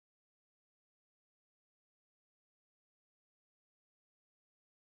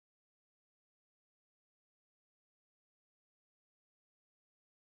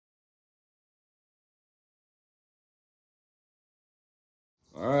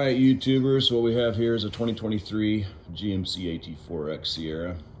All right, YouTubers, what we have here is a 2023 GMC AT4X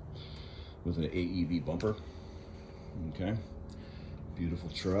Sierra with an AEV bumper. Okay, beautiful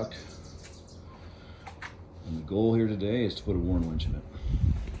truck. And the goal here today is to put a WARN winch in it.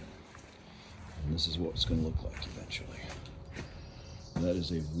 And this is what it's going to look like eventually. That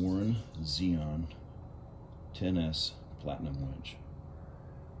is a WARN ZEON 10S Platinum winch.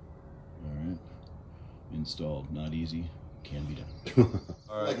 All right, installed, not easy. Can be done.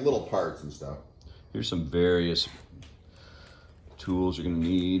 All right. Like little parts and stuff. Here's some various tools you're going to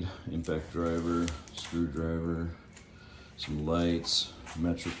need. Impact driver, screwdriver, some lights,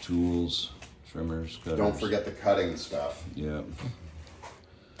 metric tools, trimmers, cutters. Don't forget the cutting stuff. Yeah.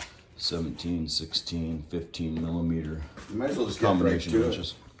 17, 16, 15 millimeter. You might as well just combination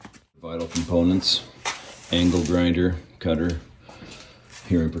wrenches. Vital components, angle grinder, cutter,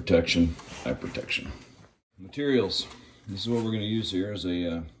 hearing protection, eye protection. Materials. This is what we're going to use here is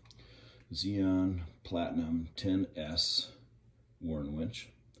a ZEON Platinum 10S WARN winch.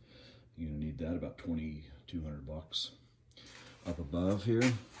 You're going to need that, about $2,200. Up above here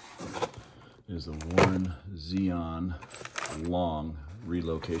is the WARN ZEON long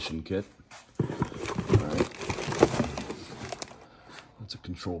relocation kit. All right. That's a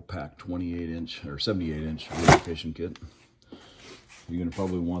control pack 28-inch or 78-inch relocation kit. You're going to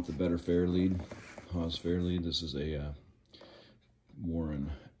probably want the better fair lead, Haas fair lead. This is a WARN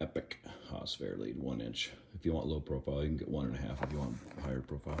Epic Haas fair lead, 1 inch. If you want low profile, you can get 1.5 if you want higher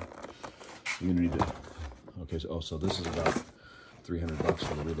profile. You're gonna need to, okay, so this is about $300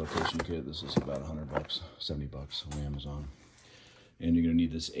 for the relocation kit. This is about $100, $70 on Amazon. And you're gonna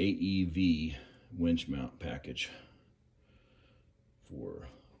need this AEV winch mount package for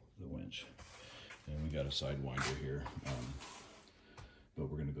the winch. And we got a sidewinder here, but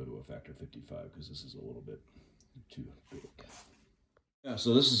we're gonna go to a factor 55 because this is a little bit too big. Yeah,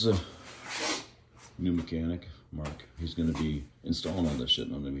 so this is a new mechanic, Mark. He's going to be installing all this shit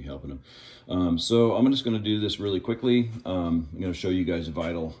and I'm going to be helping him. So I'm just going to do this really quickly. I'm going to show you guys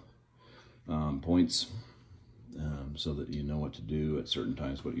vital points so that you know what to do at certain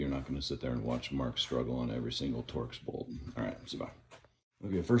times, but you're not going to sit there and watch Mark struggle on every single Torx bolt. All right, so bye.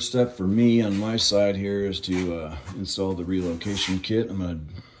 Okay, first step for me on my side here is to install the relocation kit. I'm going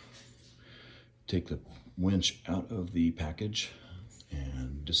to take the winch out of the package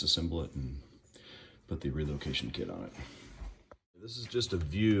and disassemble it and put the relocation kit on it. This is just a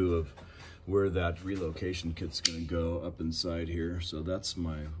view of where that relocation kit's going to go up inside here. So that's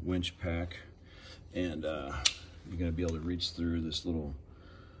my winch pack, and you're going to be able to reach through this little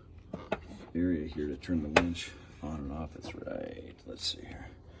area here to turn the winch on and off. It's right, let's see here.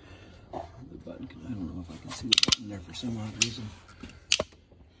 The button, I don't know if I can see the button there for some odd reason.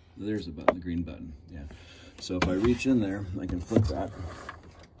 There's the button, the green button, yeah. So if I reach in there, I can flip that.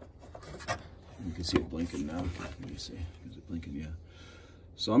 You can see it blinking now. Let me see, is it blinking? Yeah.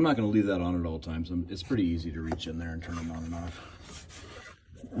 So I'm not going to leave that on at all times. It's pretty easy to reach in there and turn them on and off.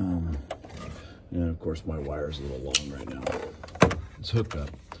 And of course my wire is a little long right now. It's hooked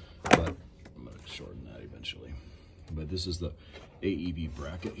up, but I'm going to shorten that eventually. But this is the AEV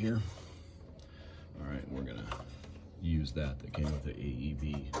bracket here. All right, we're going to use that came with the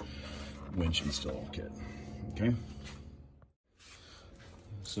AEV winch install kit. Okay,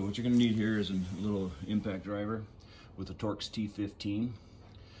 so what you're going to need here is a little impact driver with a Torx T15,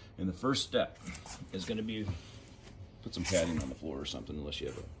 and the first step is going to be put some padding on the floor or something, unless you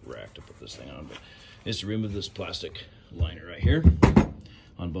have a rack to put this thing on, but is to remove this plastic liner right here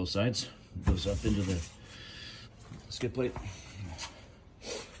on both sides. It goes up into the skid plate.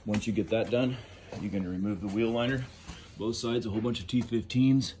 Once you get that done, you're going to remove the wheel liner, both sides, a whole bunch of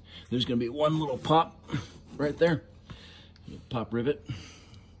T15s. There's going to be one little pop right there, pop rivet,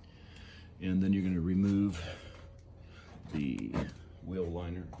 and then you're going to remove the wheel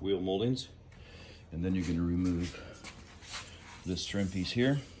liner, wheel moldings, and then you're going to remove this trim piece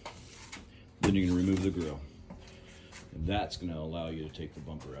here. Then you're going to remove the grill, and that's going to allow you to take the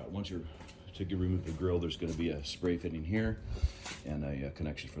bumper out. Once you remove the grill, there's going to be a spray fitting here and a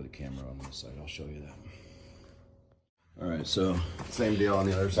connection for the camera on this side. I'll show you that. All right, so same deal on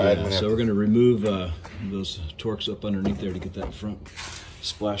the other side. Yeah, so we're going to remove those Torx up underneath there to get that front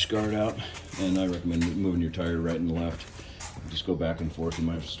splash guard out, and I recommend moving your tire right and left. Just go back and forth. You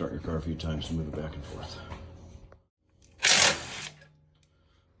might have to start your car a few times to move it back and forth.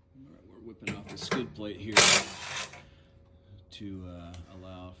 All right, we're whipping off the skid plate here to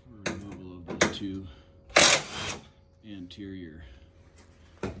allow for removal of those two anterior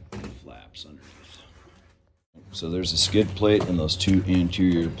flaps underneath. So there's the skid plate and those two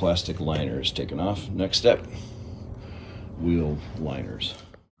anterior plastic liners taken off. Next step, wheel liners.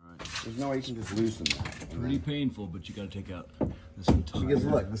 There's no way you can just loosen that. Pretty painful, but you got to take out this entire Because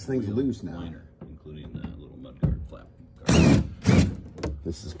look, this thing's loose now. liner, including that little mudguard flap guard.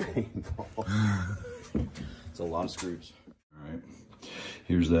 This is painful. It's a lot of screws. All right,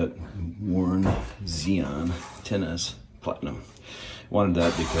 here's that worn ZEON 10S Platinum. Wanted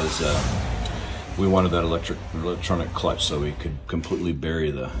that because we wanted that electronic clutch so we could completely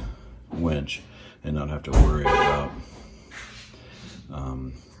bury the winch and not have to worry about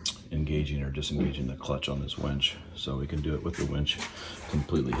engaging or disengaging the clutch on this winch. So we can do it with the winch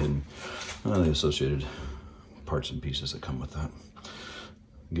completely hidden. The associated parts and pieces that come with that.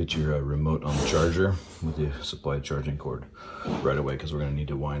 Get your remote on the charger with the supplied charging cord right away, because we're going to need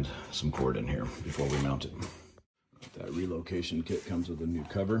to wind some cord in here before we mount it. That relocation kit comes with a new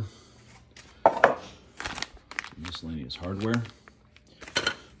cover, miscellaneous hardware,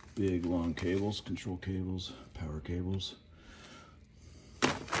 big long cables, control cables, power cables,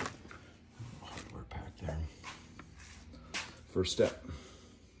 hardware pack there. First step,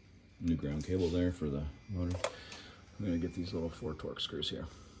 new ground cable there for the motor. I'm going to get these little 4 Torx screws here.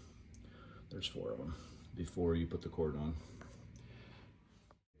 There's 4 of them before you put the cord on.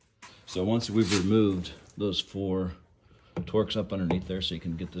 So once we've removed those 4 Torx up underneath there so you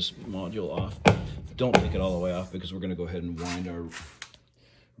can get this module off, don't take it all the way off because we're going to go ahead and wind our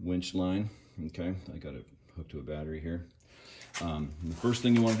winch line. Okay, I got it hooked to a battery here. The first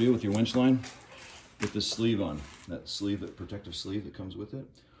thing you want to do with your winch line, get this sleeve on. That sleeve, that protective sleeve that comes with it,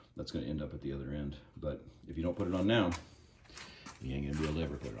 that's going to end up at the other end. But if you don't put it on now, you ain't going to be able to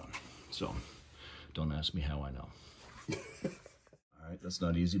ever put it on. So don't ask me how I know. All right, that's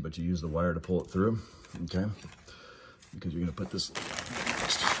not easy, but you use the wire to pull it through, okay? Because you're going to put this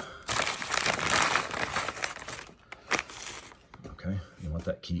next. Okay, you want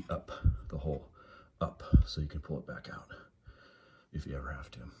that key up, the hole up, so you can pull it back out if you ever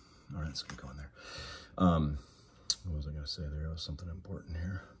have to. All right, it's going to go in there. What was I going to say? There was something important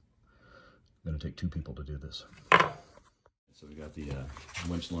here. I'm going to take 2 people to do this. So we got the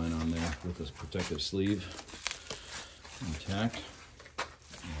winch line on there with this protective sleeve intact.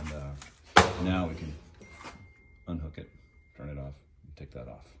 And now we can unhook it, turn it off, and take that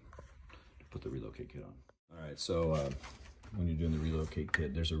off. Put the relocate kit on. All right, so when you're doing the relocate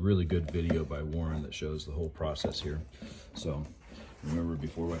kit, there's a really good video by Warren that shows the whole process here. So remember,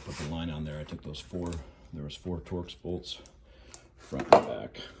 before I put the line on there, I took those 4, there was 4 Torx bolts, front and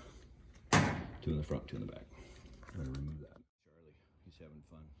back. 2 in the front, 2 in the back. I'm gonna remove that. Charlie, he's having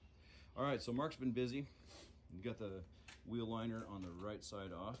fun. All right, so Mark's been busy. You got the wheel liner on the right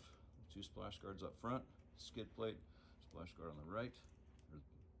side off, 2 splash guards up front, skid plate, splash guard on the right, or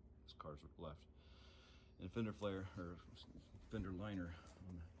this car's left, and fender flare, or fender liner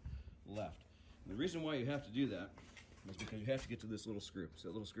on the left. And the reason why you have to do that is because you have to get to this little screw. See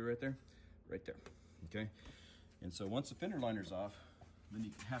that little screw right there? Right there, okay? And so once the fender liner's off, then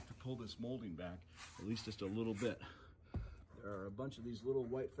you have to pull this molding back at least just a little bit. There are a bunch of these little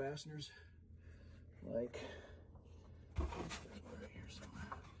white fasteners, like, there's one right here somewhere.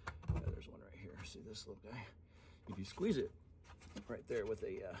 Yeah, there's one right here. See this little guy? If you squeeze it right there with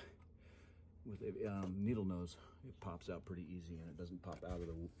a needle nose, it pops out pretty easy and it doesn't pop out of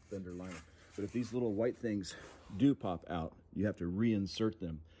the fender liner. But if these little white things do pop out, you have to reinsert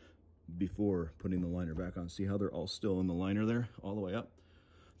them before putting the liner back on. See how they're all still in the liner there, all the way up?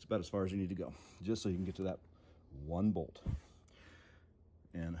 It's about as far as you need to go, just so you can get to that 1 bolt.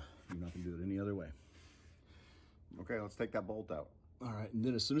 And you're not gonna do it any other way. Okay, let's take that bolt out. All right, and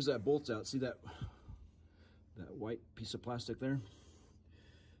then as soon as that bolt's out, see that white piece of plastic there?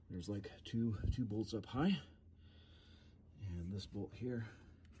 There's like two bolts up high, and this bolt here,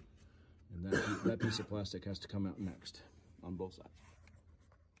 and that piece of plastic has to come out next on both sides.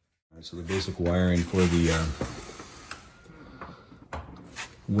 All right, so the basic wiring for the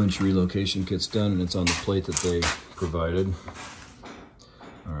winch relocation kit's done, and it's on the plate that they provided.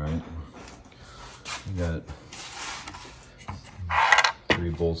 All right, we got 3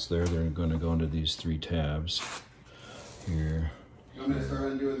 bolts there. They're going to go into these 3 tabs here. You want me to start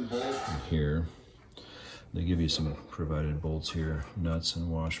undoing the bolts? Here. They give you some provided bolts here, nuts and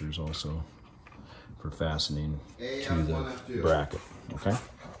washers also for fastening to the bracket. Okay. Mark's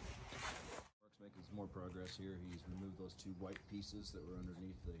making some more progress here. He's removed those 2 white pieces that were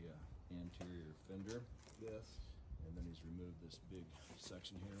underneath the anterior fender. Yes. And then he's removed this big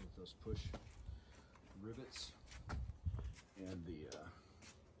section here with those push rivets and the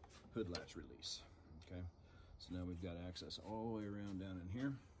hood latch release. Okay. So now we've got access all the way around down in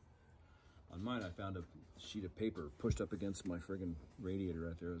here. On mine, I found a sheet of paper pushed up against my friggin' radiator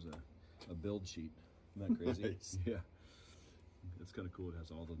right there as a build sheet. Isn't that crazy? Nice. Yeah. It's kind of cool. It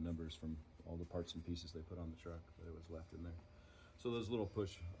has all the numbers from all the parts and pieces they put on the truck that it was left in there. So those little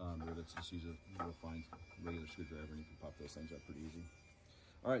push rivets, just use a little fine regular screwdriver and you can pop those things up pretty easy.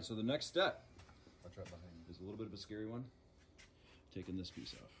 All right, so the next step is a little bit of a scary one. Taking this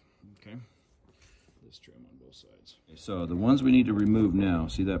piece off, okay? This trim on both sides. Okay, so the ones we need to remove now,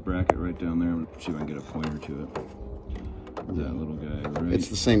 see that bracket right down there? I'm gonna see if I can get a pointer to it. That little guy, right? It's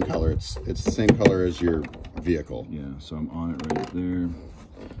the same color. It's the same color as your vehicle. Yeah, so I'm on it right there.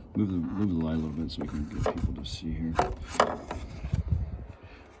 Move the light a little bit so we can get people to see here.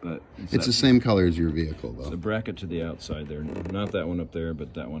 But it's the same color as your vehicle, though. The bracket to the outside there, not that one up there,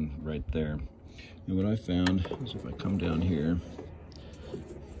 but that one right there. And what I found is if I come down here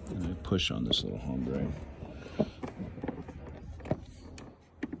and I push on this little hombre.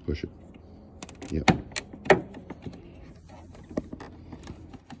 Push it. Yep.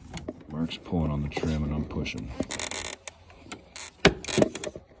 Mark's pulling on the trim and I'm pushing.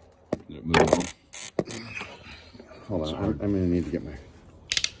 Did it move? Hold on, I'm gonna need to get my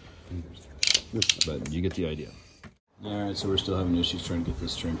fingers. But you get the idea. All right, so we're still having issues trying to get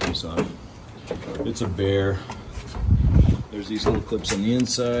this trim piece off. It's a bear. There's these little clips on the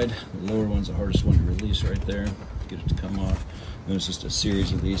inside. The lower one's the hardest one to release right there. Get it to come off. Then it's just a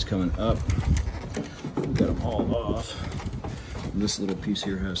series of these coming up. We got them all off. And this little piece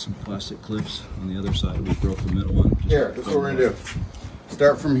here has some plastic clips. On the other side, we broke the middle one. Here, this is what we're gonna do.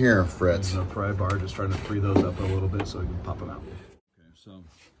 Start from here, Fritz. There's a pry bar, just trying to free those up a little bit so we can pop them out. Okay, so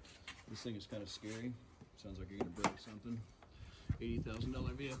this thing is kind of scary. Sounds like you're gonna break something.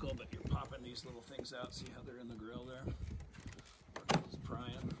 $80,000 vehicle, but you're popping these little things out. See how they're in the grill there? Just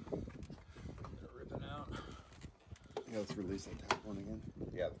prying. They're ripping out. Yeah, let's release the top one again.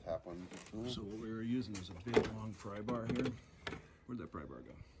 Yeah, the top one. So what we were using is a big long pry bar here. Where'd that pry bar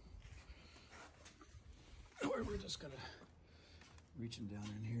go? Or we're just gonna reaching down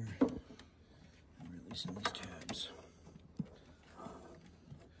in here and releasing these tabs.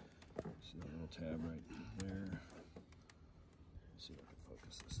 See that little tab right there? Let's see if I can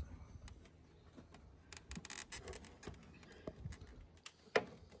focus this thing.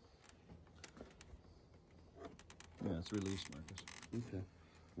 Yeah, it's released, Marcus. Okay.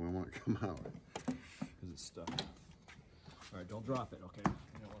 Well, I want it to come out. Because it's stuck. All right, don't drop it, okay?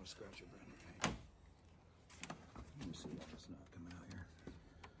 You don't want to scratch your brand new paint. Let me see why it's not coming out here.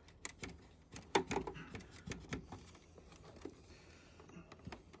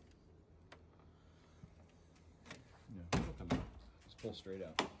 Yeah, it'll come out. Just pull straight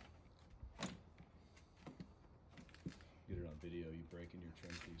out. Get it on video, you breaking your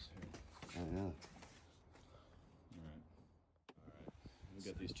trim piece here. Oh, yeah. All right. We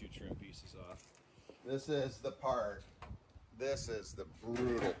got these two trim pieces off. This is the part. This is the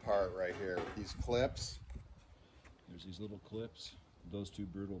brutal part right here. These clips. There's these little clips, those two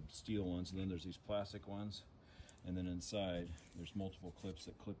brutal steel ones, and then there's these plastic ones. And then inside, there's multiple clips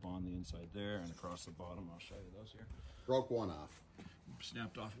that clip on the inside there and across the bottom. I'll show you those here. Broke one off.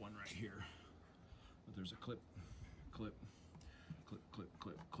 Snapped off one right here. But there's a clip, clip, clip, clip,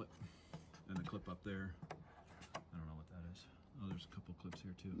 clip, clip. And a clip up there. I don't know what that is. Oh, there's a couple clips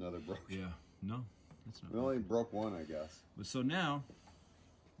here too. Another broke. Yeah, no, that's not. We only broke one, I guess. But so now,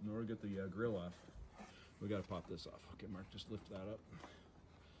 in order to get the grill off, we got to pop this off. Okay, Mark, just lift that up.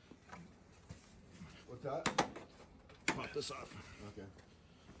 What's that? Pop this off. Okay.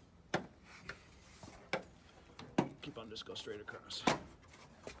 Keep on, just go straight across.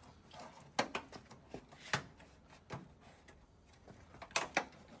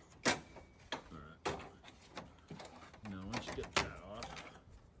 Alright. Now once you get that off,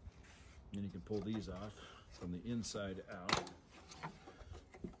 then you can pull these off from the inside out.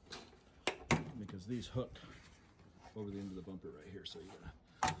 Because these hook over the end of the bumper right here, so you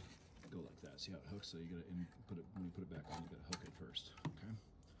gotta go like that. See how it hooks? So you gotta put it when you put it back on, you gotta hook it first. Okay.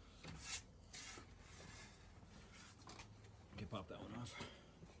 Okay, pop that one off.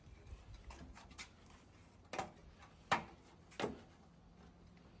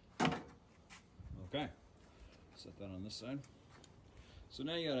 Okay, set that on this side. So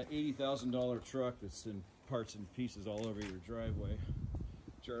now you got an $80,000 truck that's in parts and pieces all over your driveway.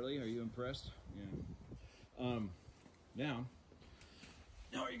 Charlie, are you impressed? Yeah.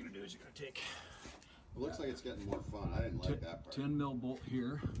 Now what you're gonna do is you're gonna take. It looks like it's getting more fun. I didn't like that part. 10 mil bolt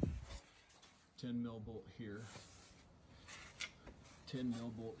here. 10 mil bolt here. 10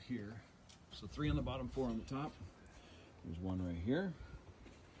 mil bolt here. So 3 on the bottom, 4 on the top. There's one right here.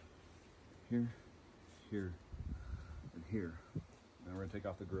 Here, here, and here. Now we're gonna take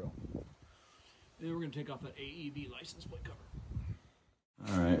off the grill. And then we're gonna take off that AEB license plate cover.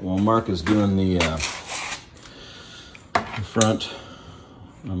 All right, well, Mark is doing the the front,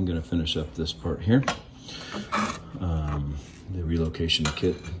 I'm going to finish up this part here. The relocation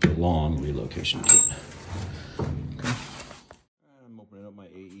kit, the long relocation kit. Okay. I'm opening up my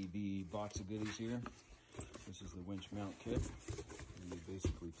AEB box of goodies here. This is the winch mount kit. And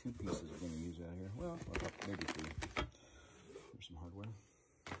basically 2 pieces we're going to use out here. Well, maybe 3. Here's some hardware.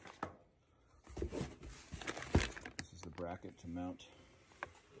 This is the bracket to mount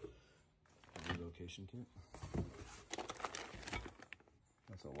the relocation kit.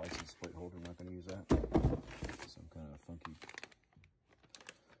 That's a license plate holder, not going to use that. Some kind of funky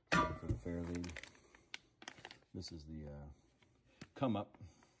for the Fairlead. This is the come up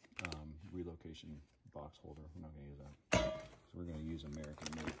relocation box holder. We're not going to use that. So we're going to use American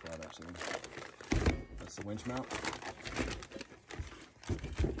made products here. That's the winch mount.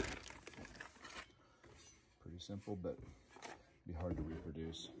 Pretty simple, but be hard to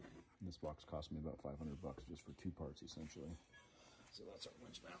reproduce. This box cost me about $500 just for 2 parts essentially. So that's our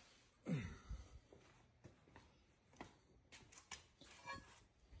winch mount.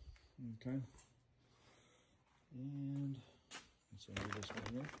 Okay. And let's remove this one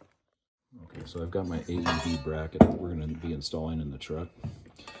here. Okay, so I've got my AEB bracket that we're going to be installing in the truck.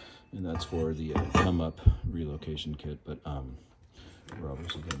 And that's for the come up relocation kit, but we're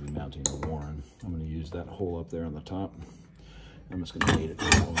obviously going to be mounting a Warren. I'm going to use that hole up there on the top. I'm just going to mate it all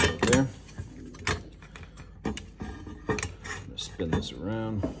the way up there. Spin this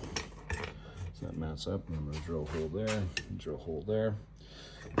around so that mounts up, and I'm going to drill a hole there, drill a hole there,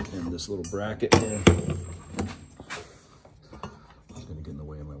 and this little bracket here is going to get in the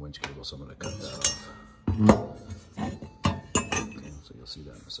way of my winch cable, so I'm going to cut that off. Okay, so you'll see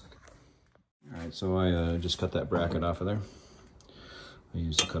that in a second. Alright, so I just cut that bracket off of there. I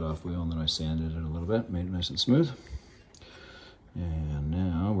used a cutoff wheel and then I sanded it a little bit, made it nice and smooth. And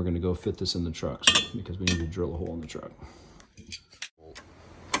now we're going to go fit this in the trucks because we need to drill a hole in the truck.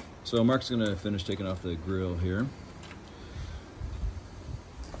 So Mark's going to finish taking off the grill here.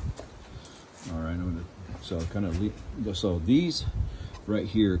 All right, so these right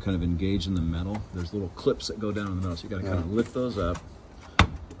here kind of engage in the metal. There's little clips that go down in the metal, so you got to kind of lift those up.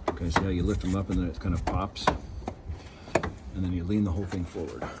 Okay, see how you lift them up and then it kind of pops, and then you lean the whole thing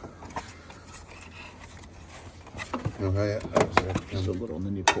forward. Okay, just a little, and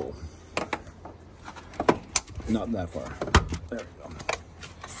then you pull. Not that far. There we go.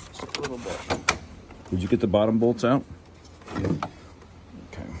 Just a little bit. Did you get the bottom bolts out? Yeah.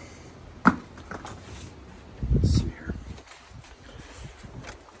 Okay. Let's see here.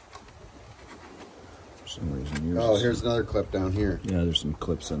 For some reason, yours here's another clip down here. Yeah, there's some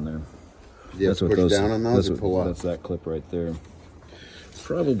clips in there. You have to push down on those or pull up? That's that clip right there.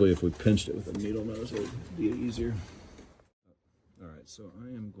 Probably if we pinched it with a needle nose, it would be easier. All right, so I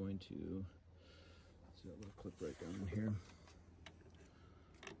am going to see that little clip right down in here.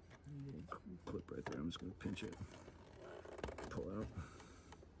 Clip right there. I'm just going to pinch it, pull out.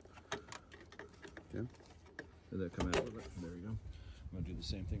 Okay. Did that come out a little bit? There we go. I'm going to do the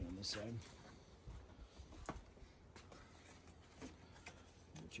same thing on this side. I'm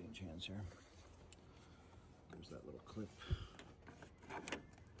going to change hands here. There's that little clip.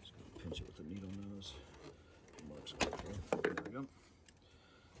 Just going to pinch it with the needle nose. Marks right there. There we go.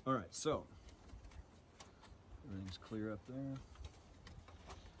 All right, so everything's clear up there.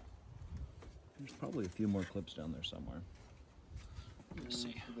 There's probably a few more clips down there somewhere. Let's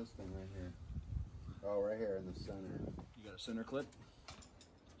see. This thing right here. Oh, right here in the center. You got a center clip?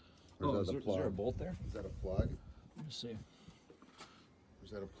 Or is there a bolt there? Is that a plug? Let me see. Or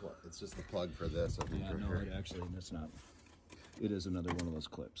is that a plug? It's just the plug for this. I think Yeah, no, it actually, that's not. It is another one of those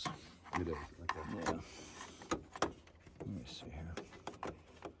clips. It is. Okay. Yeah. Let me see here.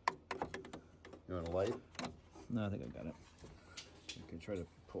 You want a light? No, I think I got it. You can try to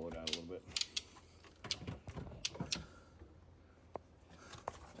pull it out a little bit.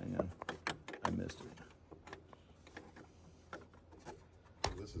 Hang on. I missed it.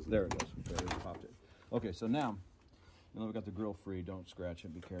 There it is. There it is. Popped it. Okay, so now that we got the grill free, don't scratch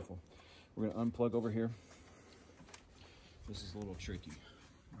it. Be careful. We're going to unplug over here. This is a little tricky.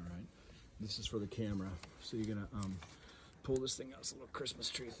 All right. This is for the camera. So you're going to pull this thing out. It's a little Christmas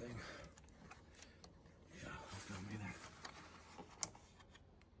tree thing. Yeah, film me there.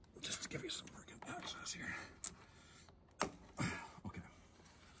 Just to give you some working access here. Okay.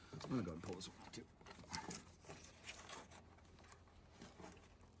 I'm going to go ahead and pull this one out too.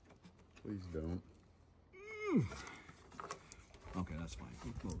 Please don't. Okay, that's fine.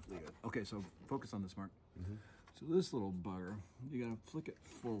 Okay, so focus on this, Mark. So this little bugger, you gotta flick it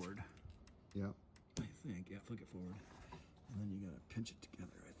forward. Yeah. I think, yeah, flick it forward. And then you gotta pinch it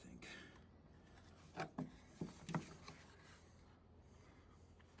together, I think.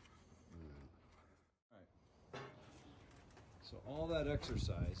 So all that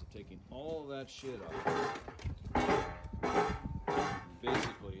exercise of taking all that shit off,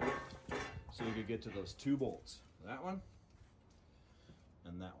 basically, so you could get to those 2 bolts. That one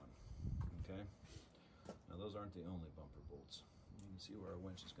and that one, okay? Now those aren't the only bumper bolts. You can see where our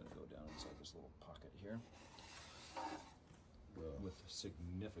winch is going to go down inside this little pocket here with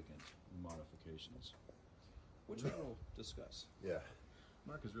significant modifications, which we'll discuss. Yeah.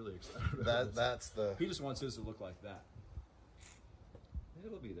 Mark is really excited about That's the... He just wants his to look like that.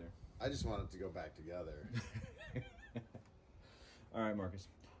 It'll be there. I just want it to go back together. All right, Marcus.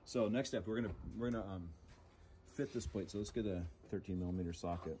 So next step, we're gonna fit this plate. So let's get a 13mm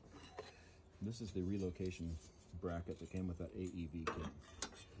socket. This is the relocation bracket that came with that AEV kit.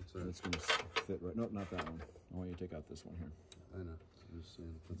 So it's gonna fit right. No, not that one. I want you to take out this one here. I know. I'm just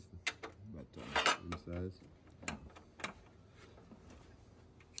saying. What's the... But size?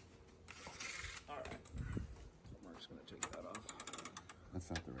 All right. So Mark's gonna take that off. That's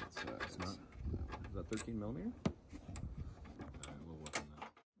not the right size. It's not. No. Is that 13mm? All right, we'll work on that.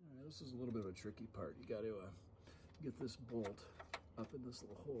 All right, this is a little bit of a tricky part. You got to get this bolt up in this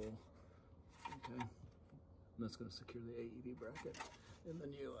little hole. Okay, and that's going to secure the AEV bracket. And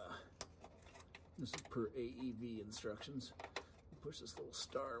then you, this is per AEV instructions. You push this little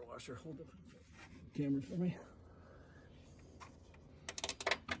star washer. Hold the camera for me.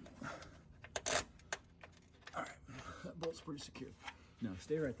 All right, that bolt's pretty secure. Now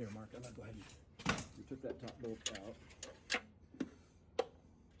stay right there, Mark. I'm gonna go ahead and we took that top bolt out.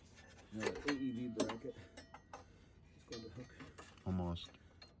 Now the AEV bracket is going to hook Almost.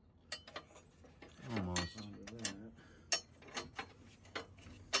 onto that.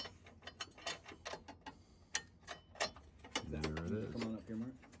 There it is. Come on up here,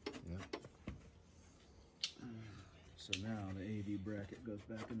 Mark. Yeah. So now the AEV bracket goes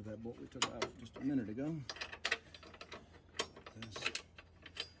back into that bolt we took out just a minute ago. This.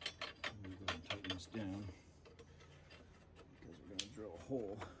 I'm going to go ahead and tighten this down because we're going to drill a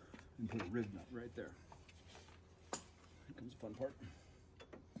hole and put a rib nut right there. Here comes the fun part.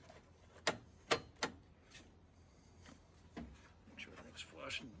 Make sure everything's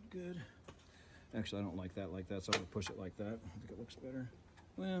flush and good. Actually, I don't like that, so I'm going to push it like that. I think it looks better.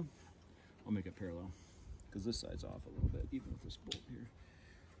 Well, I'll make it parallel because this side's off a little bit, even with this bolt here.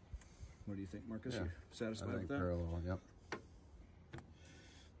 What do you think, Marcus? Yeah. You satisfied with that? Parallel, yep.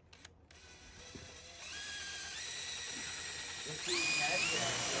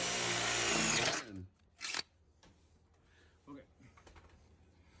 Okay.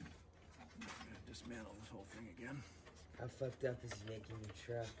 Dismantle this whole thing again. How fucked up is he making your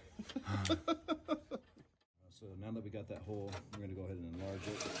truck? So now that we got that hole, we're going to go ahead and enlarge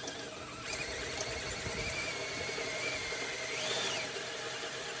it.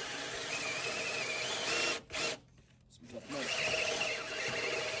 Some tough nuts.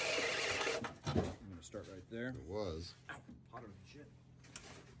 I'm going to start right there. It was. Ow, hotter than shit.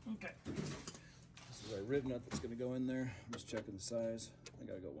 Okay. This is our rib nut that's going to go in there. I'm just checking the size. I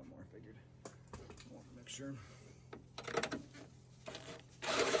got to go one more, I figured. I want to make sure.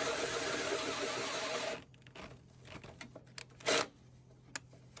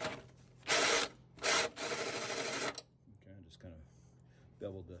 Okay, I just kind of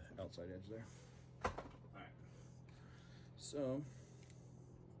beveled the outside edge there. All right. So,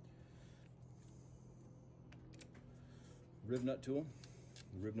 rib nut tool,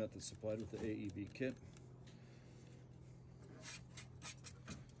 the rib nut that's supplied with the AEV kit.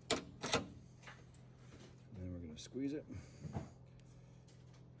 And then we're going to squeeze it.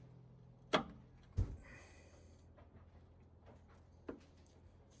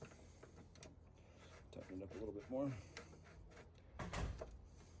 Tighten it up a little bit more.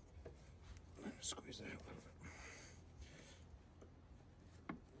 Squeeze that a little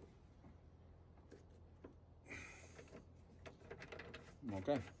bit.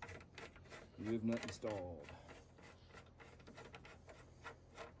 Okay, rib nut installed.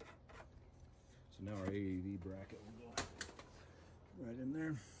 So now our AEV bracket will go right in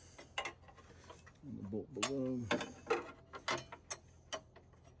there. And the bolt below.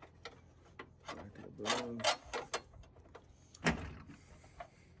 Bracket below.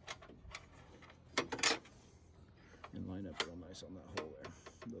 And line up real nice on that hole there.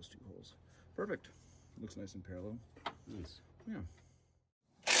 Those two holes. Perfect. Looks nice and parallel. Nice. Yeah.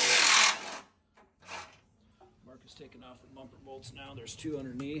 Mark is taking off the bumper bolts now. There's two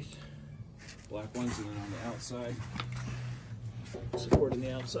underneath, black ones, and then on the outside, supporting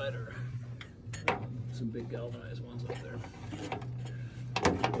the outside are some big galvanized ones up there.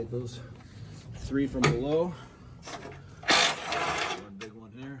 Take those three from below. One big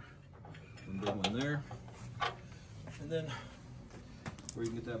one here, one big one there, and then Before you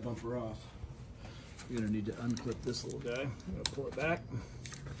can get that bumper off, you're gonna need to unclip this little guy. I'm gonna pull it back.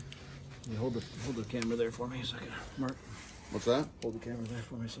 You hold the camera there for me a second, Mark. What's that? Hold the camera there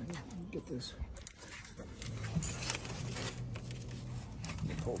for me a second. Get this.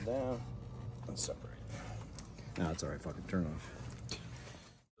 Pull down and separate. Now it's alright, fucking turn off.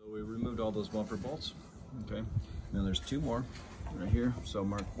 So we removed all those bumper bolts. Okay. Now there's two more right here. So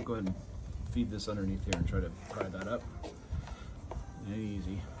Mark, go ahead and feed this underneath here and try to pry that up.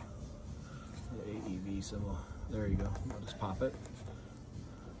 Easy. The AEV symbol. There you go. I'll just pop it.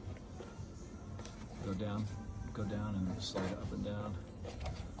 Go down, and slide it up and down.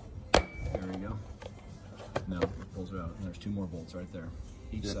 There we go. Now it pulls it out, and there's two more bolts right there.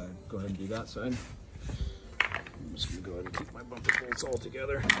 Each side. Go ahead and do that side. I'm just gonna go ahead and keep my bumper bolts all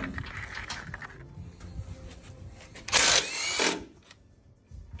together.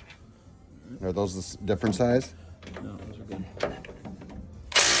 Are those the different size? No, those are good.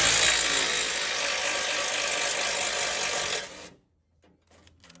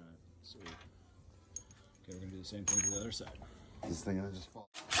 We're going to do the same thing to the other side. This thing gonna just fall.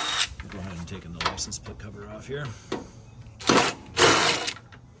 Go ahead and take the license plate cover off here.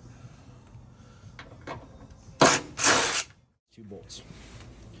 Two bolts.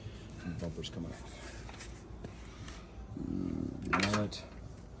 And the bumper's coming off. Mallet.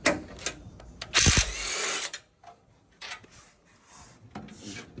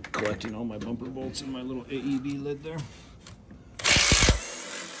 Collecting all my bumper bolts in my little AEV lid there.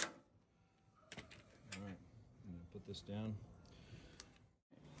 This down.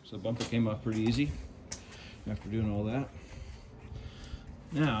 So the bumper came off pretty easy after doing all that.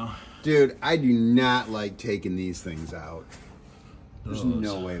 Now, dude, I do not like taking these things out. There's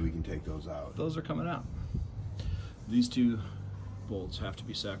no way we can take those out. Those are coming out. These two bolts have to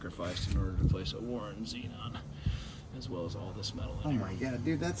be sacrificed in order to place a Warren ZEON, as well as all this metal in here. Oh my god,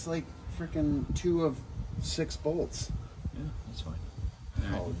 dude, that's like freaking 2 of 6 bolts. Yeah, that's fine.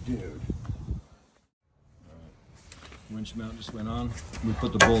 Oh, dude. Winch mount just went on. We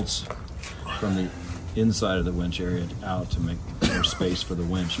put the bolts from the inside of the winch area out to make more space for the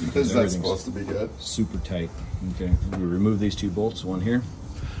winch. Is that supposed to be good? Super tight. Okay, we remove these two bolts, one here,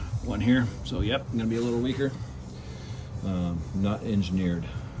 one here. So yep, I'm gonna be a little weaker. Not engineered,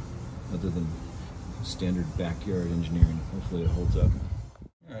 other than standard backyard engineering. Hopefully it holds up.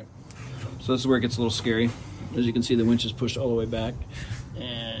 All right, so this is where it gets a little scary. As you can see, the winch is pushed all the way back,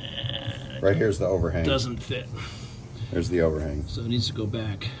 and right here's the overhang. Doesn't fit. There's the overhang. So it needs to go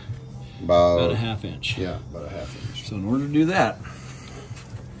back about a half inch. Yeah, about a half inch. So in order to do that,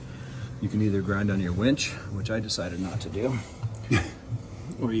 you can either grind on your winch, which I decided not to do,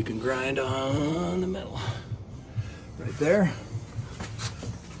 or you can grind on the metal. Right there.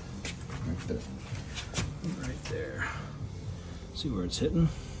 Right there. Right there. See where it's hitting?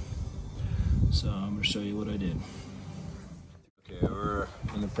 So I'm going to show you what I did. Okay, we're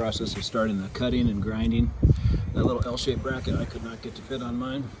in the process of starting the cutting and grinding. That little L-shaped bracket I could not get to fit on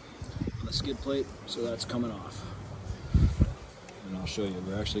mine, on the skid plate, so that's coming off. And I'll show you,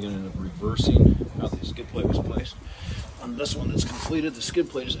 we're actually going to end up reversing how the skid plate was placed. On this one that's completed, the skid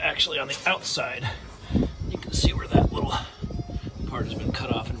plate is actually on the outside. You can see where that little part has been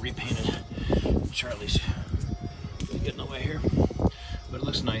cut off and repainted. Charlie's getting away here, but it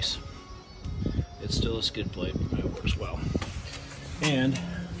looks nice. It's still a skid plate, and it works well. And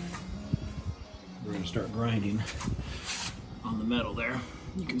we're going to start grinding on the metal there.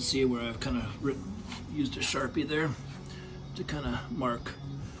 You can see where I've kind of used a Sharpie there to kind of mark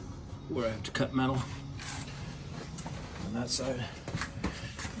where I have to cut metal. On that side,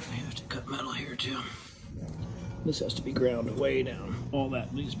 I have to cut metal here too. This has to be ground way down. All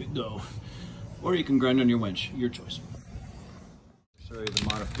that needs to go. Or you can grind on your winch, your choice. Show you the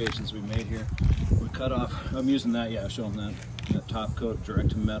modifications we made here. We cut off, I'm using that, yeah, showing that top coat, direct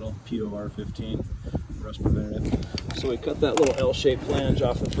to metal, POR 15, rust preventative. So we cut that little L-shaped flange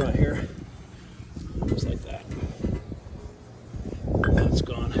off the front here, just like that. That's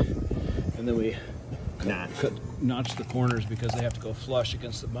gone. And then we notch the corners because they have to go flush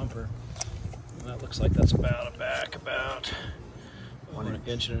against the bumper. And that looks like that's about about 1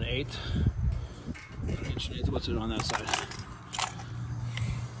 inch and an eighth. 1 inch and an eighth. What's it on that side?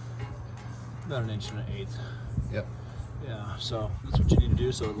 About 1 inch and an eighth. Yep. Yeah, so that's what you need to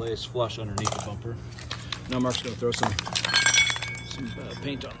do so it lays flush underneath the bumper. Now Mark's going to throw some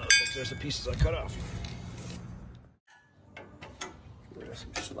paint on those things. There's the pieces I cut off. There's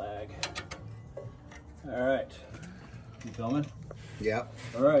some slag. All right. You filming? Yep.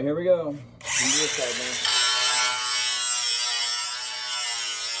 All right, here we go. Into this side now.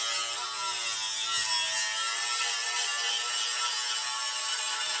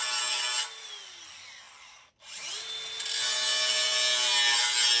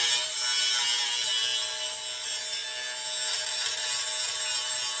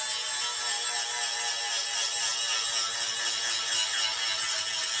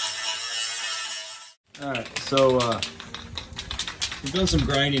 So we've done some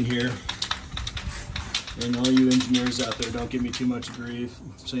grinding here. And all you engineers out there, don't give me too much grief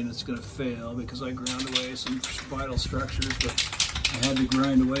saying it's going to fail because I ground away some vital structures, but I had to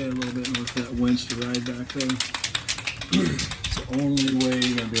grind away a little bit in order for that winch to ride back there. It's the only way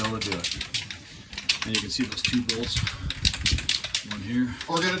you're going to be able to do it. And you can see those 2 bolts. One here.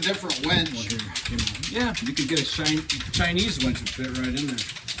 Or get a different winch. One here. Yeah, you could get a Chinese winch that fit right in there.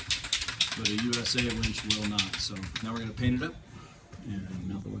 But a USA winch will not. So now we're going to paint it up and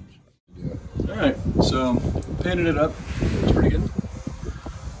mount the winch. Yeah. Alright, so painted it up. It's pretty good.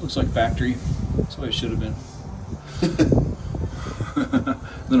 Looks like factory. That's the way it should have been.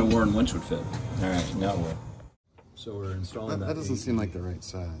 Then a Warren winch would fit. Alright, now what? So we're installing that. That doesn't seem like the right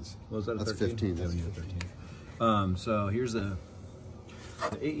size. Was that a That's 13? 15. That's 13. So here's the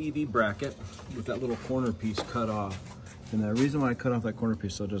AEV bracket with that little corner piece cut off. And the reason why I cut off that corner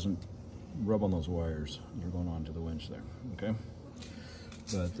piece so it doesn't rub on those wires that are going on to the winch there. Okay?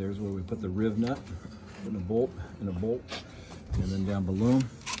 But there's where we put the riv nut, putting a bolt and a bolt, and then down below,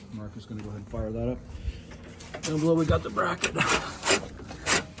 Mark is going to go ahead and fire that up. Down below we got the bracket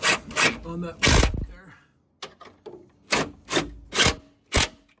on that back there. Okay.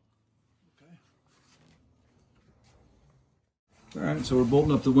 All right, so we're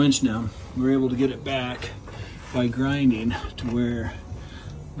bolting up the winch now. We're able to get it back by grinding to where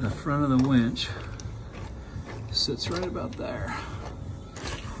the front of the winch sits right about there.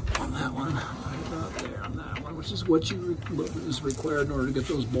 On that one, right about there on that one, which is what is required in order to get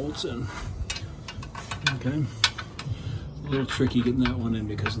those bolts in. Okay, a little tricky getting that one in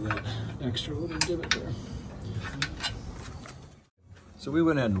because of that extra little divot there. So we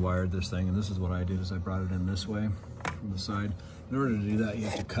went ahead and wired this thing, and this is what I did: is I brought it in this way from the side. In order to do that, you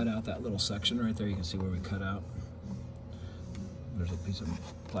have to cut out that little section right there. You can see where we cut out. There's a piece of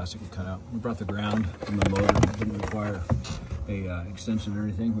plastic we cut out. We brought the ground from the motor. It didn't require a extension or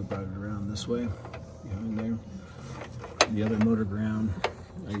anything. We brought it around this way, behind there. The other motor ground,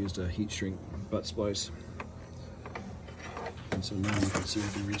 I used a heat shrink butt splice. And so now you can see I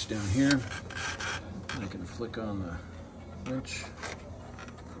can reach down here. I can flick on the winch.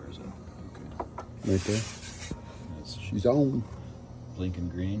 Where is it? Okay. Right there. That's She's on. blinking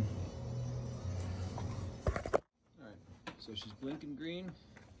green. So she's blinking green.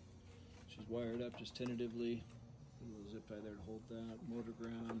 She's wired up just tentatively. A little zip tie there to hold that. Motor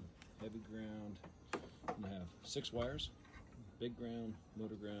ground, heavy ground. And I have 6 wires. Big ground,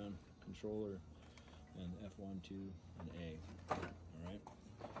 motor ground, controller, and F1, 2, and A. Alright.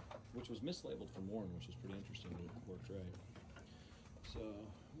 Which was mislabeled from Warren, which is pretty interesting, but it worked right. So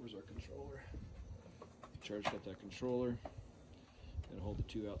where's our controller? Charge got that controller. Gonna hold the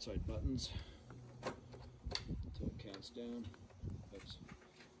 2 outside buttons until it counts down. That's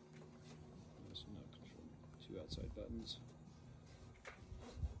not control. 2 outside buttons.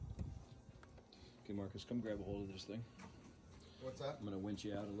 Okay, Marcus, come grab a hold of this thing. What's that? I'm gonna winch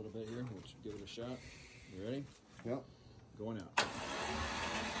you out a little bit here. Let's give it a shot. You ready? Yep. Going out.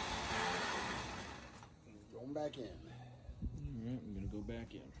 Going back in. All right, I'm gonna go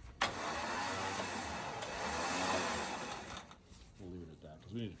back in. We'll leave it at that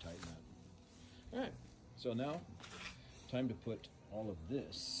because we need to tighten that. All right. So now, time to put all of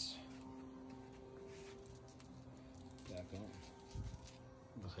this back on.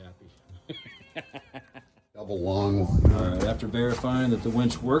 I was happy. Double long. All right, after verifying that the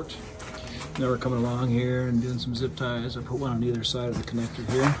winch worked, now we're coming along here and doing some zip ties. I put one on either side of the connector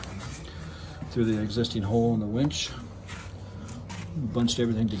here through the existing hole in the winch. Bunched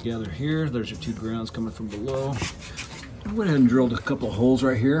everything together here. There's your 2 grounds coming from below. I went ahead and drilled a couple of holes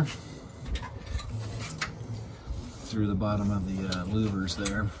right here through the bottom of the louvers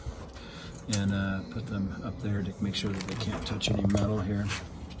there, and put them up there to make sure that they can't touch any metal here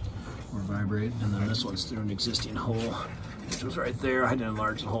or vibrate. And then this one's through an existing hole, which was right there. I had to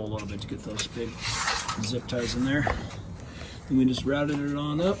enlarge the hole a little bit to get those big zip ties in there. And we just routed it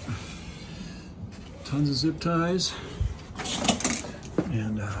on up. Tons of zip ties,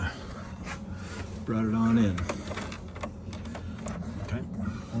 and brought it on in. Okay.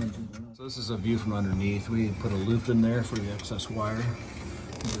 So this is a view from underneath. We put a loop in there for the excess wire.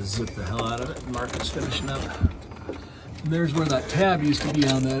 Just zip the hell out of it. Mark is finishing up. And there's where that tab used to be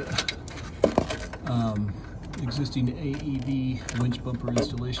on that existing AEV winch bumper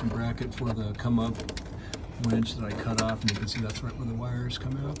installation bracket for the come up winch that I cut off, and you can see that's right where the wires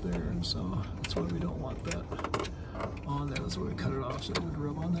come out there, and so that's why we don't want that on there. That's why we cut it off so it would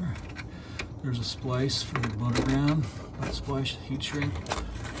rub on there. There's a splice for the motor ground, that splice, heat shrink.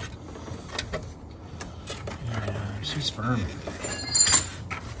 Yeah, she's firm.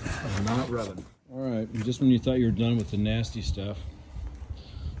 I'm not rubbing. All right, and just when you thought you were done with the nasty stuff,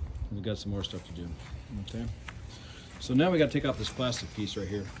 we've got some more stuff to do. Okay. So now we got to take off this plastic piece right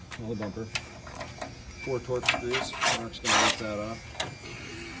here, on the bumper. 4 torque screws. Mark's going to get that off.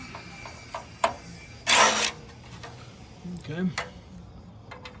 Okay.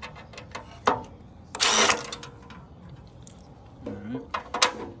 All right.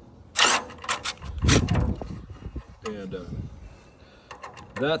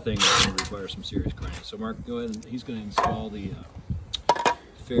 And that thing is going to require some serious grinding. So Mark, go ahead and he's going to install the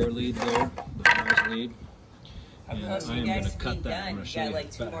fair lead there, the hose lead. And I am going to cut that. I'm going to show you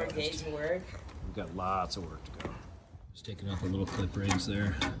like 2 more days of work. We've got lots of work to go. Just taking out the little clip rings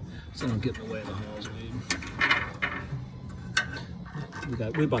there, so they don't get in the way of the hose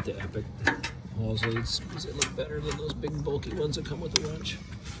lead. We bought the Epic hose leads because they look better than those big bulky ones that come with the winch.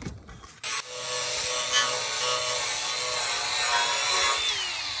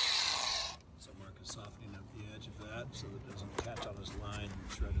 So Mark is softening up the edge of that so that it doesn't catch on his line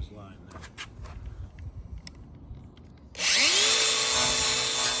and shred his line there.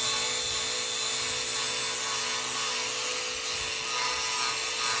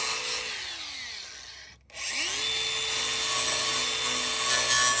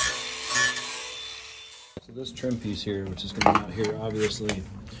 This trim piece here, which is going to be out here, obviously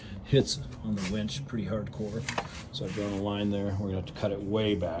hits on the winch pretty hardcore. So I've drawn a line there. We're going to have to cut it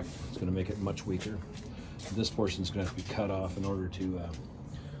way back. It's going to make it much weaker. This portion is going to have to be cut off in order to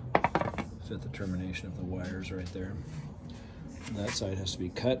fit the termination of the wires right there. And that side has to be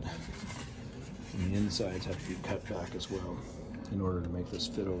cut, and the insides have to be cut back as well in order to make this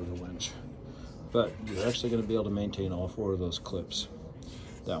fit over the winch. But you're actually going to be able to maintain all 4 of those clips.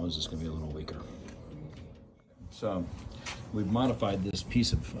 That one's just going to be a little weaker. So we've modified this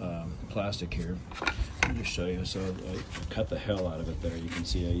piece of plastic here. Let me just show you. So I cut the hell out of it there. You can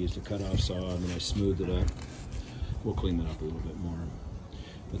see I used a cut-off saw and then I smoothed it up. We'll clean that up a little bit more.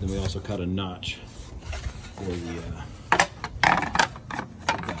 But then we also cut a notch for the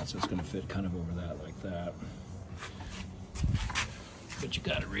that, so it's going to fit kind of over that like that. But you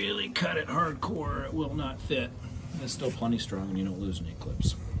got to really cut it hardcore. It will not fit. It's still plenty strong and you don't lose any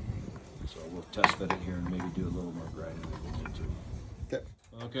clips. So we'll test fit it here and maybe do a little more grinding if we need to. Okay.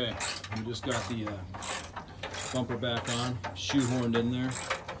 Okay, we just got the bumper back on, shoehorned in there.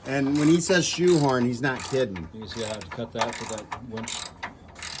 And when he says shoehorn, he's not kidding. You can see I have to cut that with that winch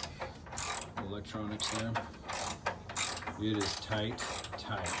electronics there. It is tight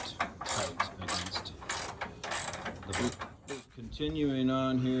against the boot. Continuing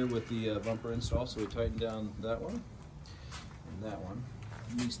on here with the bumper install, so we tighten down that one and that one.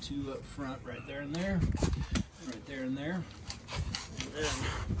 And these 2 up front, right there and there, right there and there. And then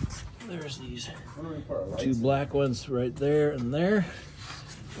there's these 2 black ones right there and there,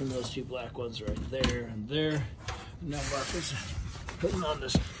 and those 2 black ones right there and there. And now Mark is putting on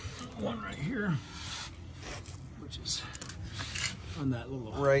this one right here, which is on that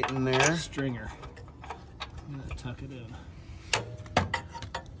little right in there stringer. I'm gonna tuck it in.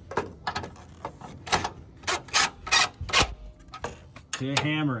 Okay,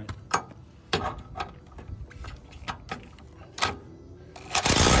 hammer it.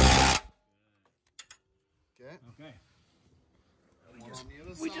 Okay.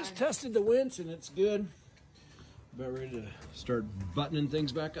 We just tested the winch and it's good. About ready to start buttoning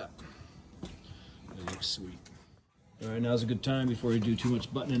things back up. It looks sweet. All right, now's a good time before you do too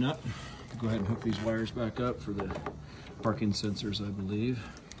much buttoning up. Go ahead and hook these wires back up for the parking sensors, I believe.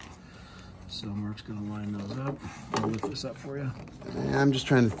 So Mark's gonna line those up. I'll lift this up for you. I'm just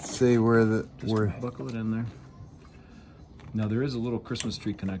trying to say where the buckle it in there. Now there is a little Christmas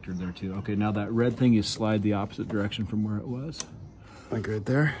tree connector there too. Okay, now that red thing, you slide the opposite direction from where it was. Like right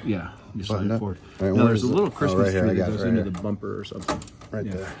there? Yeah, you slide it forward. Right, now there's a little Christmas right here, tree that goes into here. the bumper or something. Right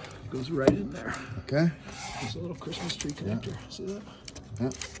there. It goes right in there. Okay. There's a little Christmas tree connector. Yeah. See that?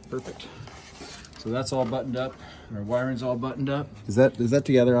 Yeah. Perfect. So that's all buttoned up. Our wiring's all buttoned up. Is that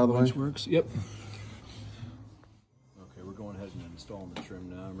together all the way? Winch works. Yep. Okay, we're going ahead and installing the trim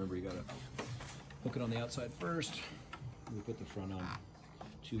now. Remember, you gotta hook it on the outside first. We put the front on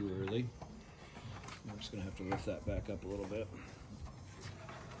too early. I'm just gonna have to lift that back up a little bit.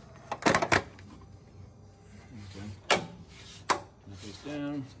 Okay. That goes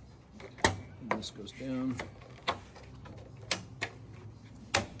down. And this goes down.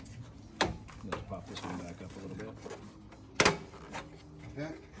 Let's pop this one back up a little bit.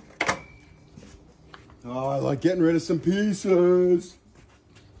 Okay. Oh, I like getting rid of some pieces. So I'm just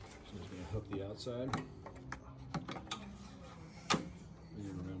going to hook the outside. Bring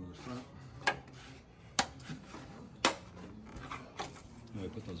it around to the front. Now we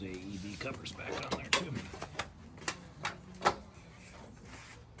put put those AEB covers back on there too.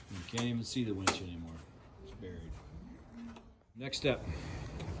 You can't even see the winch anymore. It's buried. Next step.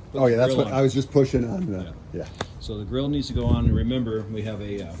 Oh yeah, that's what I was just pushing on. Yeah. So the grill needs to go on. Remember, we have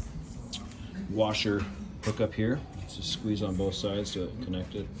a washer hook up here. Just squeeze on both sides to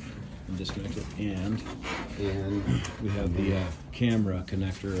connect it and disconnect it. And we have the camera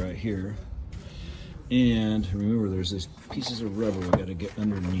connector right here. And remember, there's these pieces of rubber we got to get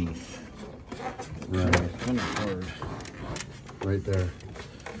underneath. Right. Kind of hard. Right there.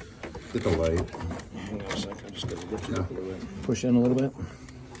 Get the light. Hang on a second. I'm just going to lift it up a little bit. Push in a little bit.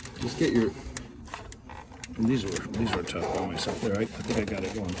 Just get your. And these were tough on myself there. I think I got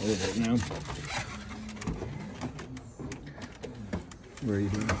it going over it now. Where are you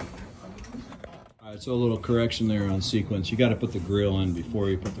doing? All right, so a little correction there on sequence. You got to put the grill in before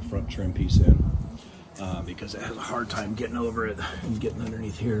you put the front trim piece in, because it has a hard time getting over it and getting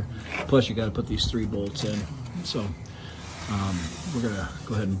underneath here. Plus, you got to put these 3 bolts in. So we're gonna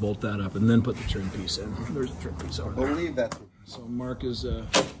go ahead and bolt that up and then put the trim piece in. There's a trim piece over there. I believe that's. So Mark is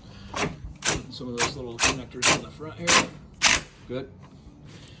putting some of those little connectors in the front here. Good.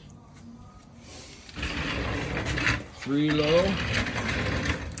 3 low,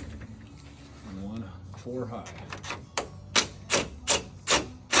 and 1 4 high.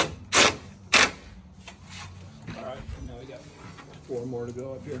 All right, now we got 4 more to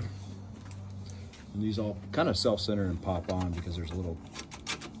go up here. And these all kind of self-center and pop on because there's a little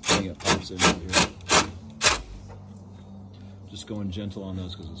thing that pops in here. Just going gentle on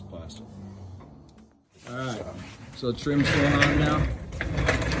those because it's plastic. All right, so the trim's going on now.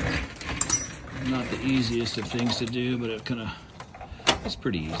 Not the easiest of things to do, but it's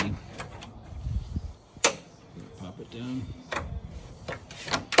pretty easy. Pop it down.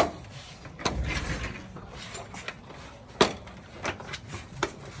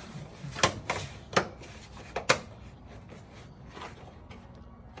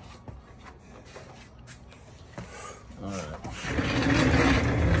 All right.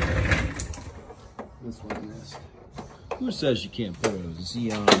 This one missed. Who says you can't put a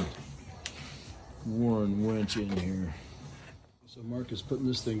ZEON Warren winch in here? So Mark is putting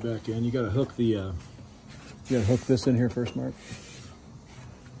this thing back in. You got to hook the. You got to hook this in here first, Mark.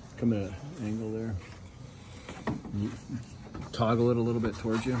 Come at an angle there. You toggle it a little bit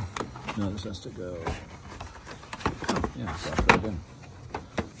towards you. No, this has to go. Yeah, soft right in.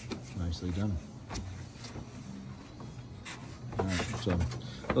 Nicely done. All right, so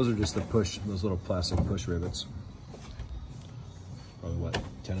those are just those little plastic push rivets. Probably what,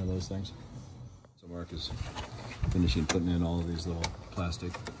 10 of those things? So Mark is finishing putting in all of these little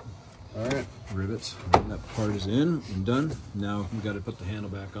plastic rivets. And that part is in and done. Now we got to put the handle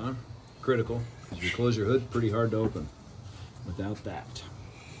back on. Critical, because if you close your hood, pretty hard to open without that.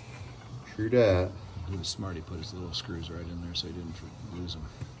 True that. He was smart. He put his little screws right in there so he didn't lose them.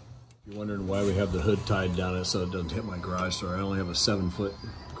 If you're wondering why we have the hood tied down so it doesn't hit my garage door, I only have a 7-foot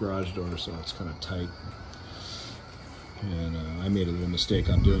garage door, so it's kind of tight. And I made a little mistake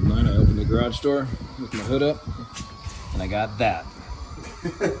on doing mine. I opened the garage door with my hood up, and I got that.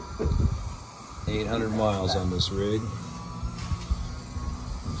 800 miles on this rig.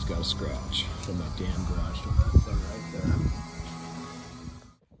 It's got a scratch from that damn garage door. Right there.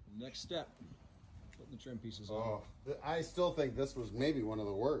 Next step, putting the trim pieces on. Oh, I still think this was maybe one of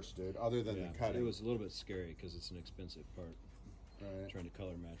the worst, dude, other than the cutting. It was a little bit scary because it's an expensive part. Right. Trying to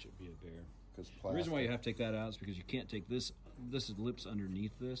color match it, be a bear. The reason why you have to take that out is because you can't take this. This is lips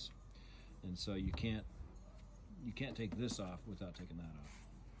underneath this, and so you can't take this off without taking that off.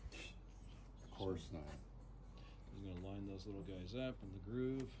 Of course not. We're gonna line those little guys up in the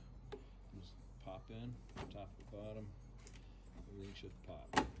groove. Just pop in, top to bottom. Everything should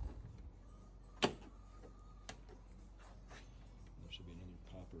pop. There should be another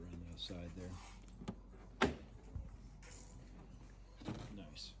popper on the side there.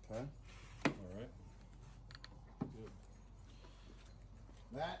 Nice. Okay. All right. Good.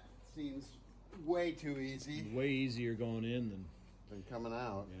 That seems way too easy. Way easier going in than coming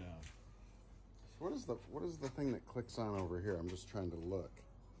out. Yeah. So what is the thing that clicks on over here? I'm just trying to look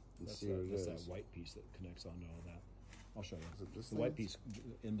and see what it is. That's that white piece that connects onto all that. I'll show you. Is it this the thing? white piece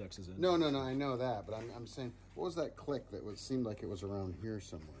indexes in. No, I know that, but I'm saying, what was that click that seemed like it was around here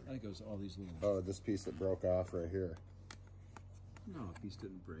somewhere? I think it was all these little. Oh, this piece that broke off right here. No, a piece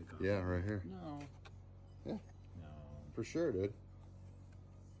didn't break off. Yeah, right here. No. Yeah. No. For sure, dude.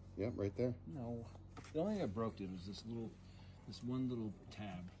 Yep, right there. No. The only thing I broke it was this one little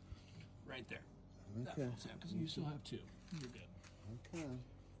tab, right there. Okay. Because you still have 2. You're good. Okay.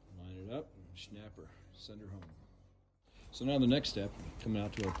 Line it up, snap her, send her home. So now the next step, coming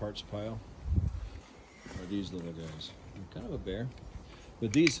out to our parts pile, are these little guys. They're kind of a bear.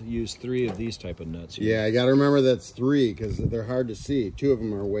 But these use 3 of these type of nuts here. Yeah, I got to remember that's 3 because they're hard to see. 2 of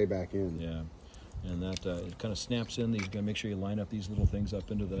them are way back in. Yeah, and that it kind of snaps in. You got to make sure you line up these little things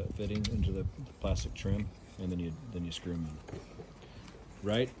up into the fitting, into the plastic trim, and then you screw them in.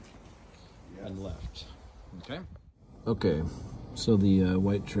 Right, yes. And left. Okay. Okay, so the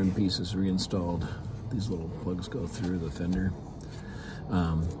white trim piece is reinstalled. These little plugs go through the fender.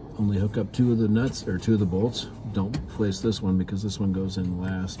 Only hook up 2 of the nuts, or 2 of the bolts. Don't place this one because this one goes in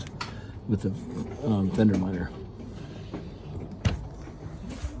last with the fender liner.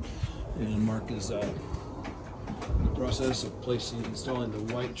 And Mark is in the process of installing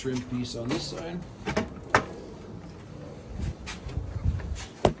the white trim piece on this side.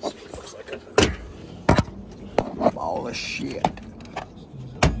 Looks like a ball of shit.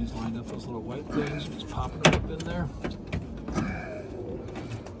 So he's lined up those little white things. Just popping them up in there.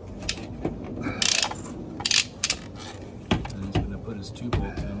 Put his 2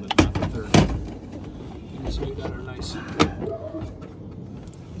 bolts in, but not the 3rd. And so we got our nice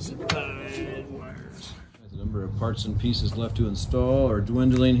tight wires. The number of parts and pieces left to install are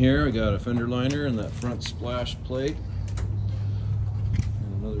dwindling here. We got a fender liner and that front splash plate,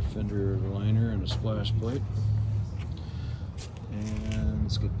 and another fender liner and a splash plate, and the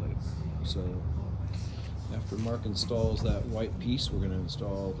skid plate. So after Mark installs that white piece, we're going to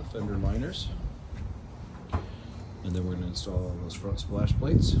install the fender liners. And then we're going to install those front splash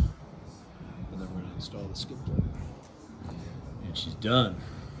plates. And then we're going to install the skid plate. And she's done.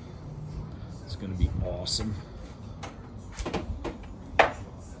 It's going to be awesome.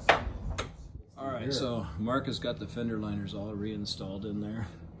 Alright, so Mark has got the fender liners all reinstalled in there.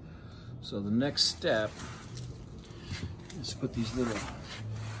 So the next step is to put these little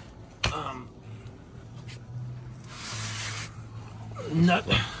nut,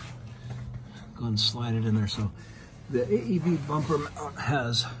 go and slide it in there. So the AEB bumper mount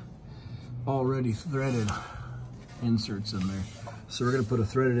has already threaded inserts in there. So we're going to put a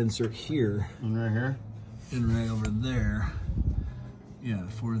threaded insert here. And right here? And right over there. Yeah,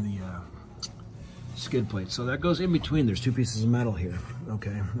 for the skid plate. So that goes in between. There's 2 pieces of metal here.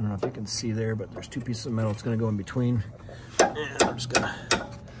 Okay, I don't know if you can see there, but there's 2 pieces of metal. It's going to go in between. And I'm just going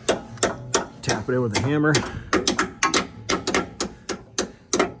to tap it in with a hammer.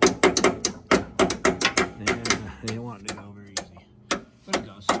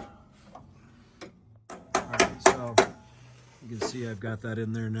 See, I've got that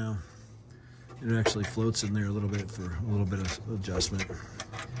in there now. It actually floats in there a little bit for a little bit of adjustment.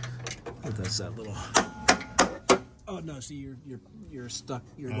 But that's that little. Oh no! See, you're stuck.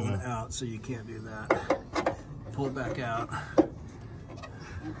 You're going out, so you can't do that. Pull it back out.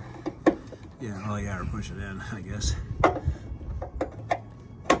 Yeah. Oh yeah, or push it in, I guess.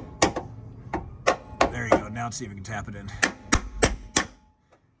 There you go. Now let's see if we can tap it in.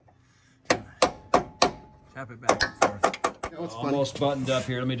 Tap it back and forth. Almost buttoned up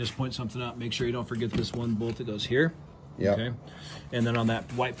here. Let me just point something out. Make sure you don't forget this one bolt that goes here. Yeah. Okay. And then on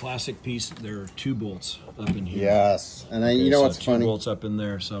that white plastic piece, there are 2 bolts up in here. Yes. And then, you know what's funny? 2 bolts up in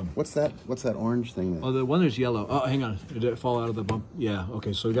there. So. What's that? What's that orange thing? Oh, the one there's yellow. Oh, hang on. Did it fall out of the bump? Yeah.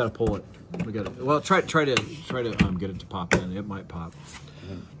 Okay. So we got to pull it. We got to. Well, try to get it to pop in. It might pop.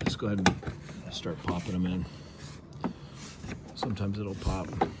 Let's go ahead and start popping them in. Sometimes it'll pop.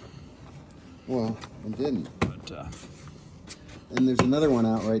 Well, it didn't. But. And there's another one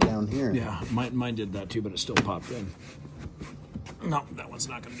out right down here. Yeah, mine did that too, but it still popped in. No, that one's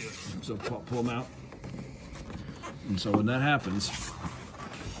not going to do it. So pull them out. And so when that happens,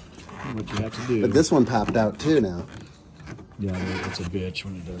 what you have to do... But this one popped out too now. Yeah, it's a bitch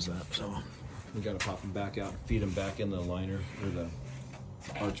when it does that. So we got to pop them back out, feed them back in the liner, or the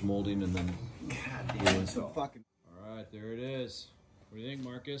arch molding, and then... God damn, it's so fucking... All right, there it is. What do you think,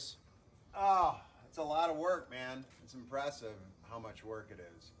 Marcus? Oh, it's a lot of work, man. It's impressive how much work it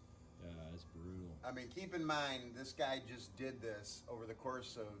is. Yeah, it's brutal. I mean, keep in mind, this guy just did this over the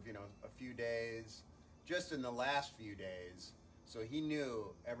course of, a few days, just in the last few days. So he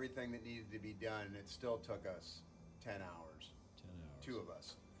knew everything that needed to be done, and it still took us 10 hours. 10 hours. 2 of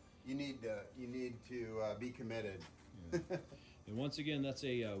us. You need to be committed. Yeah. And once again, that's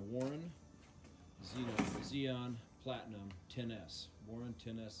a Warren ZEON Platinum 10S. Warren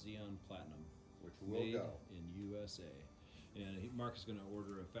 10S ZEON Platinum. Which will made go in USA. And Mark is going to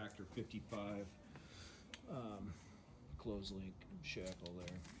order a factor 55 close link shackle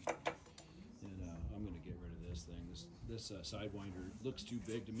there. And I'm going to get rid of this thing. This sidewinder looks too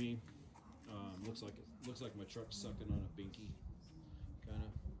big to me. Looks like my truck's sucking on a binky, kind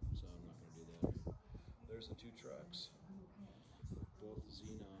of. So I'm not going to do that. There's the 2 trucks. both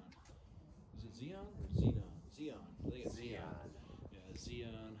ZEON. Is it ZEON or ZEON? ZEON. I think it's ZEON. Yeah,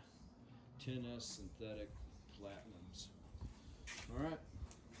 ZEON 10S synthetic platinums. All right,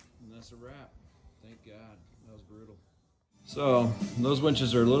 and that's a wrap. Thank God. That was brutal. So those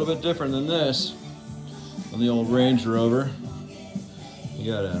winches are a little bit different than this on the old Range Rover.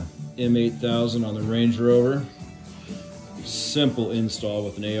 You got a M8000 on the Range Rover. Simple install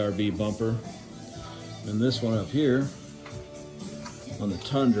with an ARB bumper. And this one up here on the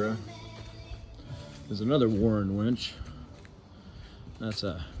Tundra is another Warren winch. That's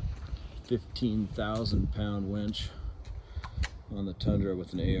a 15,000 pound winch on the Tundra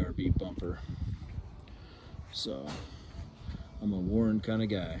with an ARB bumper. So I'm a Warren kind of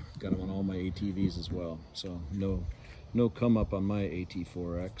guy. Got them on all my ATVs as well. So no come up on my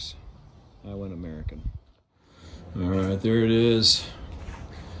AT4X. I went American. All right, there it is.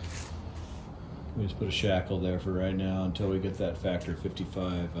 We just put a shackle there for right now until we get that factor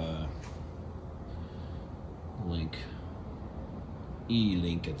 55 link.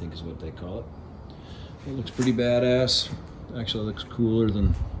 E-link, I think is what they call it. It looks pretty badass. Actually, it looks cooler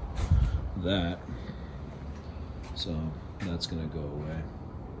than that. So that's gonna go away.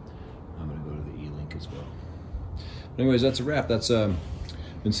 I'm gonna go to the E-link as well. But anyways, that's a wrap. That's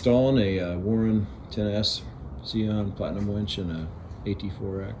installing a Warren 10S ZEON Platinum winch and a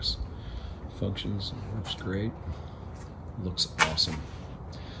AT4X. Functions, works great. Looks awesome.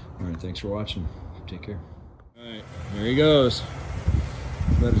 All right, thanks for watching. Take care. All right, there he goes.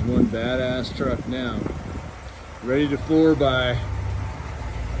 That is one badass truck now. Ready to 4x.